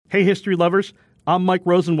Hey, history lovers. I'm Mike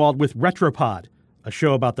Rosenwald with Retropod, a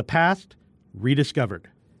show about the past rediscovered.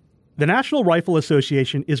 The National Rifle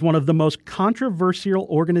Association is one of the most controversial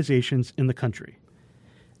organizations in the country.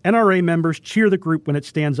 NRA members cheer the group when it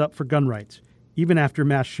stands up for gun rights, even after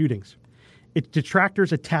mass shootings. Its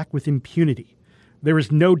detractors attack with impunity. There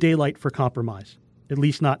is no daylight for compromise, at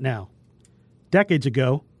least not now. Decades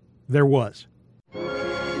ago, there was.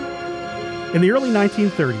 In the early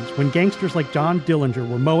 1930s, when gangsters like John Dillinger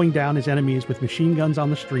were mowing down his enemies with machine guns on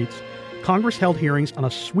the streets, Congress held hearings on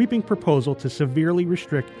a sweeping proposal to severely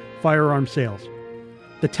restrict firearm sales.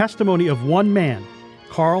 The testimony of one man,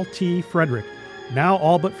 Carl T. Frederick, now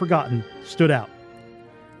all but forgotten, stood out.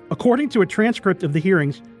 According to a transcript of the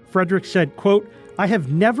hearings, Frederick said, quote, "I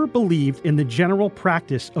have never believed in the general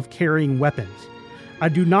practice of carrying weapons. I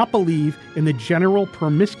do not believe in the general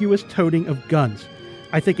promiscuous toting of guns.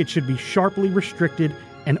 I think it should be sharply restricted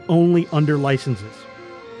and only under licenses."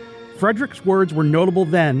 Frederick's words were notable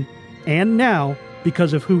then and now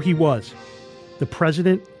because of who he was, the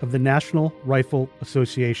president of the National Rifle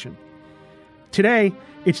Association. Today,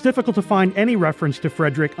 it's difficult to find any reference to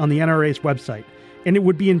Frederick on the NRA's website, and it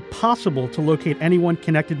would be impossible to locate anyone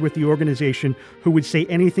connected with the organization who would say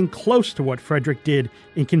anything close to what Frederick did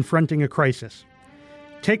in confronting a crisis.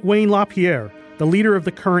 Take Wayne LaPierre, the leader of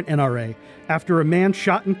the current NRA, after a man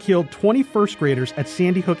shot and killed 20 first graders at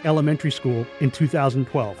Sandy Hook Elementary School in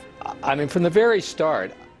 2012. I mean, from the very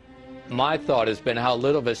start, my thought has been how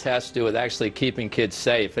little this has to do with actually keeping kids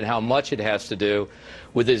safe and how much it has to do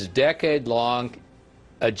with this decade-long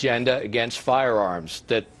agenda against firearms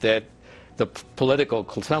that some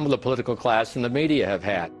of the political class and the media have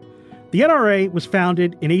had. The NRA was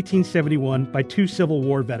founded in 1871 by two Civil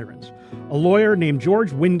War veterans, a lawyer named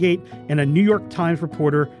George Wingate and a New York Times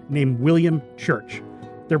reporter named William Church.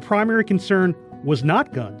 Their primary concern was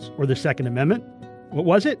not guns or the Second Amendment. What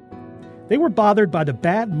was it? They were bothered by the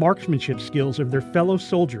bad marksmanship skills of their fellow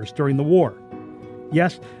soldiers during the war.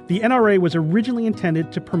 Yes, the NRA was originally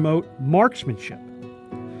intended to promote marksmanship.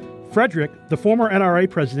 Frederick, the former NRA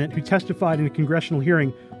president who testified in a congressional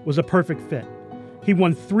hearing, was a perfect fit. He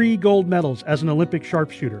won 3 gold medals as an Olympic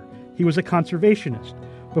sharpshooter. He was a conservationist.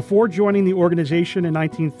 Before joining the organization in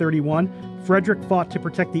 1931, Frederick fought to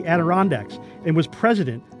protect the Adirondacks and was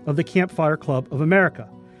president of the Campfire Club of America.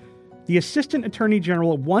 The Assistant Attorney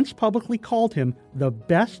General once publicly called him the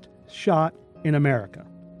best shot in America.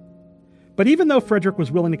 But even though Frederick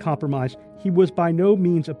was willing to compromise, he was by no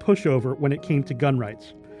means a pushover when it came to gun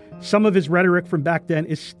rights. Some of his rhetoric from back then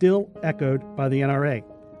is still echoed by the NRA.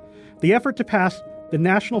 The effort to pass the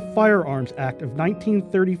National Firearms Act of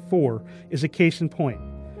 1934 is a case in point.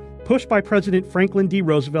 Pushed by President Franklin D.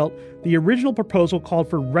 Roosevelt, the original proposal called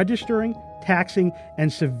for registering, taxing,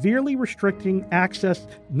 and severely restricting access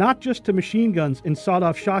not just to machine guns and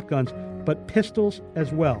sawed-off shotguns, but pistols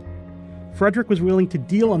as well. Frederick was willing to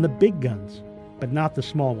deal on the big guns, but not the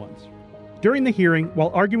small ones. During the hearing,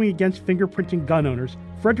 while arguing against fingerprinting gun owners,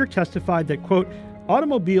 Frederick testified that, quote,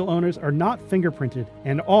 "Automobile owners are not fingerprinted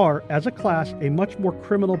and are, as a class, a much more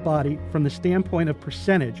criminal body from the standpoint of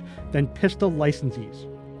percentage than pistol licensees."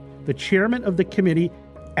 The chairman of the committee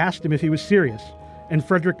asked him if he was serious, and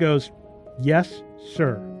Frederick goes, "Yes,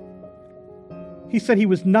 sir." He said he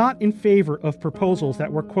was not in favor of proposals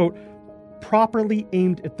that were, quote, "properly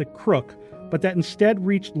aimed at the crook," but that instead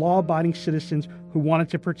reached law-abiding citizens who wanted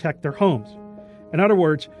to protect their homes. In other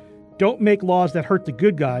words, don't make laws that hurt the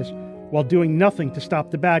good guys while doing nothing to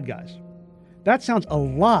stop the bad guys. That sounds a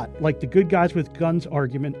lot like the good guys with guns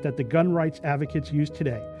argument that the gun rights advocates use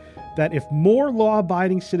today, that if more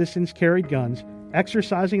law-abiding citizens carried guns,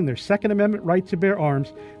 exercising their Second Amendment right to bear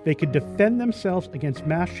arms, they could defend themselves against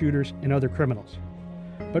mass shooters and other criminals.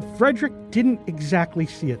 But Frederick didn't exactly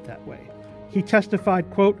see it that way. He testified,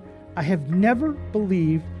 quote, "I have never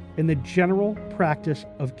believed in the general practice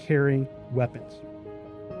of carrying weapons."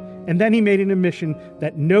 And then he made an admission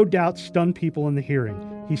that no doubt stunned people in the hearing.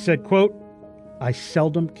 He said, quote, "I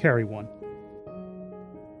seldom carry one."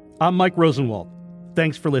 I'm Mike Rosenwald.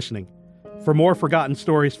 Thanks for listening. For more forgotten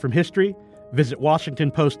stories from history, visit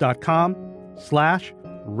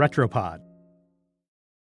WashingtonPost.com/Retropod.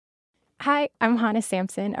 Hi, I'm Hannah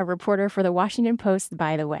Sampson, a reporter for The Washington Post,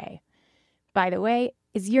 By the Way. By the Way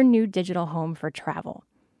is your new digital home for travel.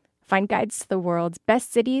 Find guides to the world's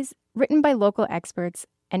best cities written by local experts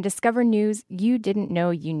and discover news you didn't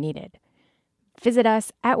know you needed. Visit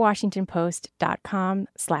us at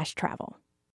WashingtonPost.com/travel.